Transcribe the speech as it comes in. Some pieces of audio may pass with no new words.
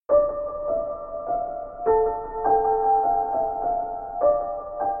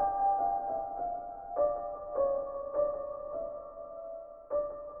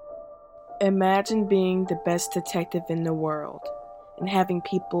Imagine being the best detective in the world and having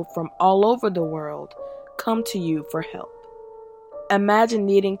people from all over the world come to you for help. Imagine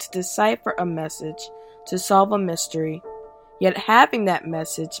needing to decipher a message to solve a mystery, yet having that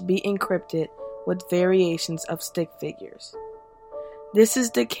message be encrypted with variations of stick figures. This is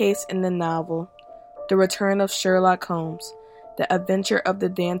the case in the novel The Return of Sherlock Holmes, The Adventure of the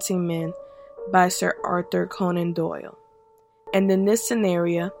Dancing Men by Sir Arthur Conan Doyle. And in this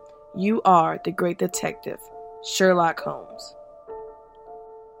scenario, you are the great detective, Sherlock Holmes.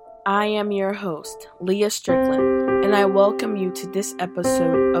 I am your host, Leah Strickland, and I welcome you to this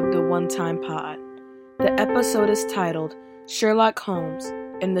episode of the One Time Pod. The episode is titled Sherlock Holmes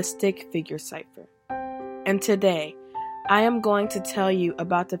and the Stick Figure Cipher. And today, I am going to tell you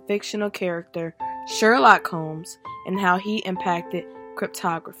about the fictional character Sherlock Holmes and how he impacted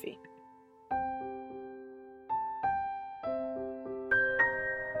cryptography.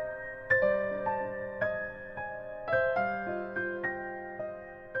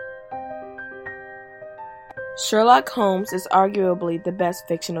 Sherlock Holmes is arguably the best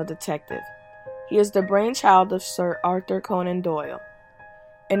fictional detective. He is the brainchild of Sir Arthur Conan Doyle.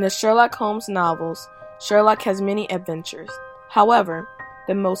 In the Sherlock Holmes novels, Sherlock has many adventures. However,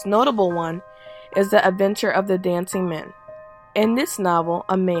 the most notable one is the Adventure of the Dancing Men. In this novel,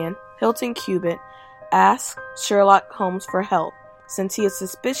 a man, Hilton Cubitt, asks Sherlock Holmes for help since he is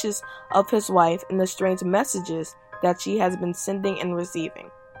suspicious of his wife and the strange messages that she has been sending and receiving.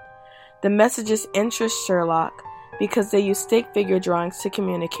 The messages interest Sherlock because they use stick figure drawings to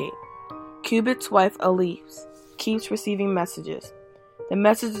communicate. Cubitt's wife, Elise, keeps receiving messages. The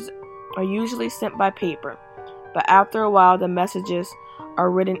messages are usually sent by paper, but after a while the messages are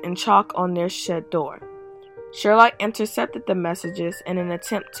written in chalk on their shed door. Sherlock intercepted the messages in an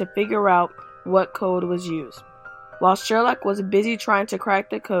attempt to figure out what code was used. While Sherlock was busy trying to crack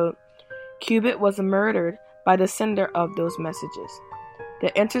the code, Cubitt was murdered by the sender of those messages.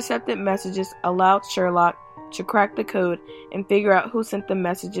 The intercepted messages allowed Sherlock to crack the code and figure out who sent the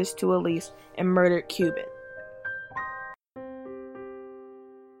messages to Elise and murdered Cubitt.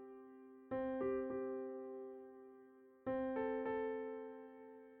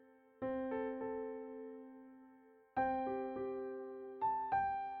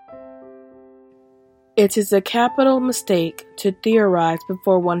 It is a capital mistake to theorize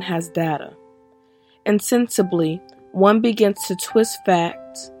before one has data. Insensibly, one begins to twist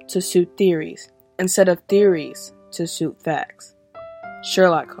facts to suit theories, instead of theories to suit facts.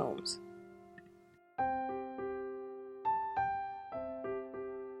 Sherlock Holmes.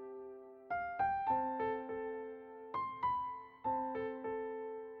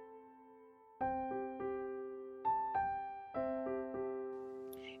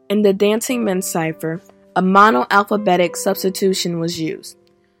 In the Dancing Men cipher, a monoalphabetic substitution was used.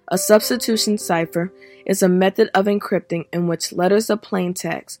 A substitution cipher is a method of encrypting in which letters of plain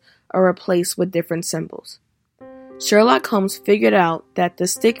text are replaced with different symbols. Sherlock Holmes figured out that the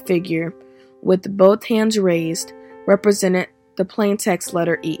stick figure, with both hands raised, represented the plain text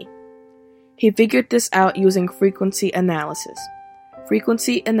letter E. He figured this out using frequency analysis.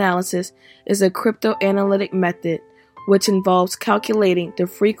 Frequency analysis is a cryptoanalytic method which involves calculating the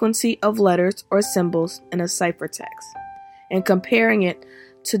frequency of letters or symbols in a ciphertext and comparing it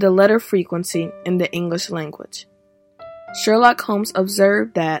to the letter frequency in the English language. Sherlock Holmes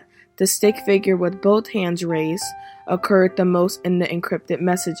observed that the stick figure with both hands raised occurred the most in the encrypted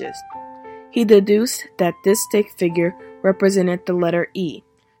messages. He deduced that this stick figure represented the letter E,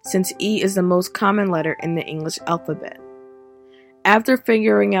 since E is the most common letter in the English alphabet. After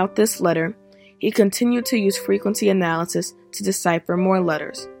figuring out this letter, he continued to use frequency analysis to decipher more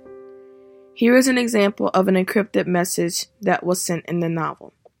letters. Here is an example of an encrypted message that was sent in the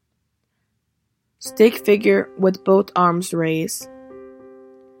novel. Stick figure with both arms raised.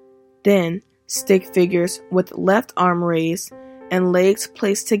 Then, stick figures with left arm raised and legs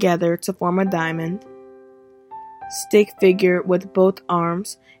placed together to form a diamond. Stick figure with both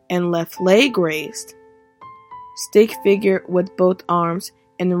arms and left leg raised. Stick figure with both arms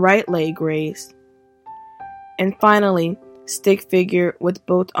and right leg raised. And finally, stick figure with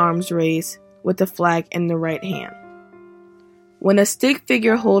both arms raised with the flag in the right hand. When a stick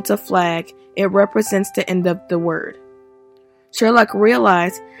figure holds a flag, it represents the end of the word. Sherlock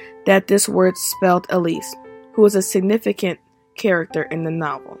realized that this word spelled Elise, who is a significant character in the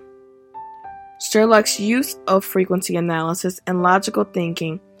novel. Sherlock's use of frequency analysis and logical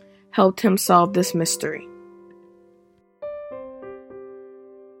thinking helped him solve this mystery.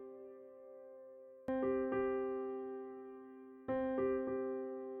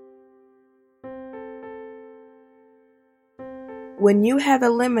 When you have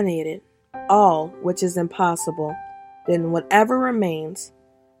eliminated all which is impossible, then whatever remains,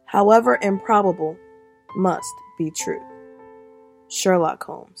 however improbable, must be truth. Sherlock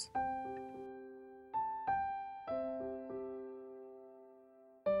Holmes.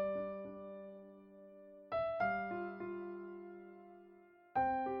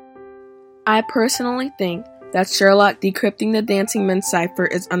 I personally think that Sherlock decrypting the Dancing Men cipher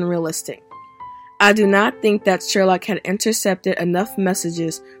is unrealistic. I do not think that Sherlock had intercepted enough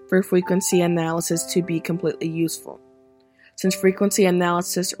messages for frequency analysis to be completely useful, since frequency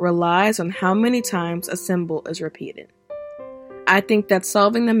analysis relies on how many times a symbol is repeated. I think that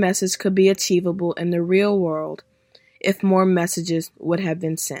solving the message could be achievable in the real world if more messages would have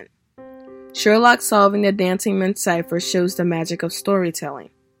been sent. Sherlock solving the Dancing Men cipher shows the magic of storytelling.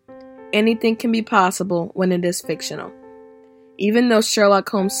 Anything can be possible when it is fictional. Even though Sherlock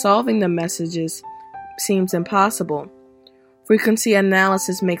Holmes solving the messages seems impossible, frequency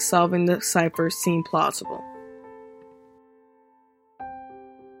analysis makes solving the cipher seem plausible.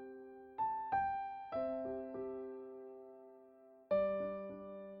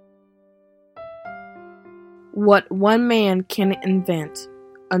 What one man can invent,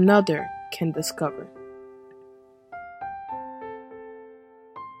 another can discover.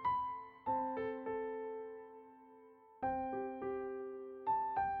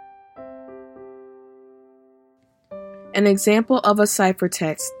 An example of a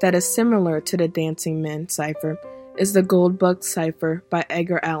ciphertext that is similar to the Dancing Men cipher is the Goldbug cipher by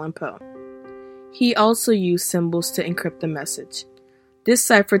Edgar Allan Poe. He also used symbols to encrypt the message. This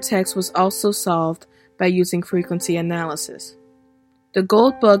ciphertext was also solved by using frequency analysis. The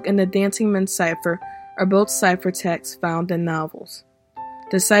Goldbug and the Dancing Men cipher are both ciphertexts found in novels.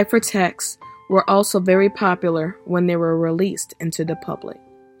 The ciphertexts were also very popular when they were released into the public.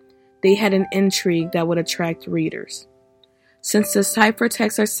 They had an intrigue that would attract readers. Since the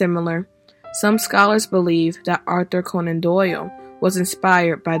ciphertexts are similar, some scholars believe that Arthur Conan Doyle was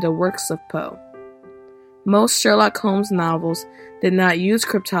inspired by the works of Poe. Most Sherlock Holmes novels did not use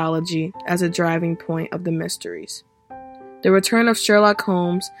cryptology as a driving point of the mysteries. The Return of Sherlock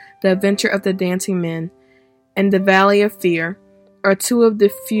Holmes, The Adventure of the Dancing Men, and The Valley of Fear are two of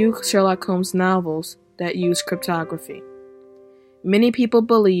the few Sherlock Holmes novels that use cryptography. Many people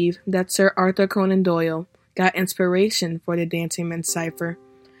believe that Sir Arthur Conan Doyle got inspiration for the Dancing Men cipher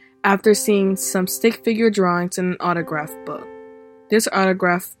after seeing some stick figure drawings in an autograph book. This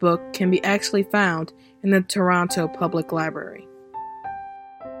autograph book can be actually found in the Toronto Public Library.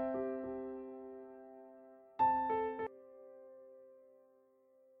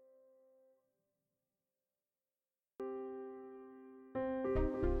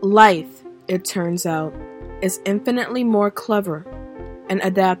 Life, it turns out, is infinitely more clever and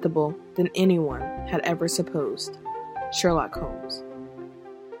adaptable than anyone had ever supposed. Sherlock Holmes.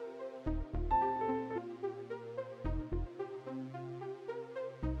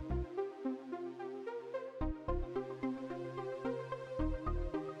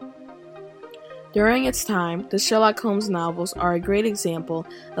 During its time, the Sherlock Holmes novels are a great example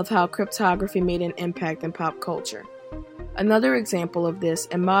of how cryptography made an impact in pop culture. Another example of this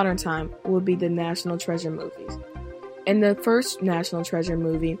in modern time would be the National Treasure movies. In the first National Treasure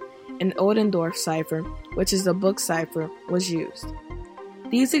movie, an Oldendorff cipher, which is a book cipher, was used.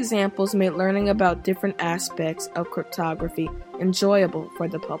 These examples made learning about different aspects of cryptography enjoyable for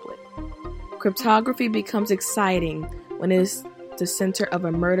the public. Cryptography becomes exciting when it is the center of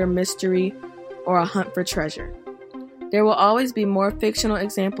a murder mystery or a hunt for treasure. There will always be more fictional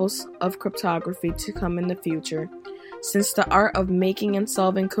examples of cryptography to come in the future, since the art of making and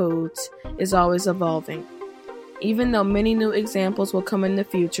solving codes is always evolving. Even though many new examples will come in the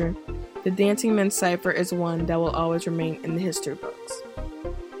future, the Dancing Men cipher is one that will always remain in the history books.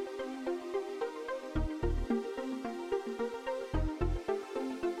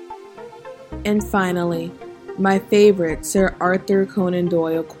 And finally, my favorite Sir Arthur Conan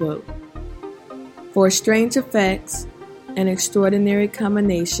Doyle quote: "For strange effects and extraordinary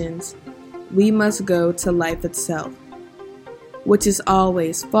combinations, we must go to life itself, which is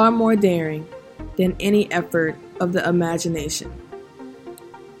always far more daring than any effort of the imagination."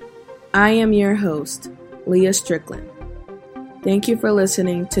 I am your host, Leah Strickland. Thank you for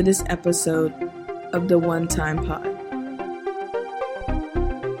listening to this episode of the One Time Pod.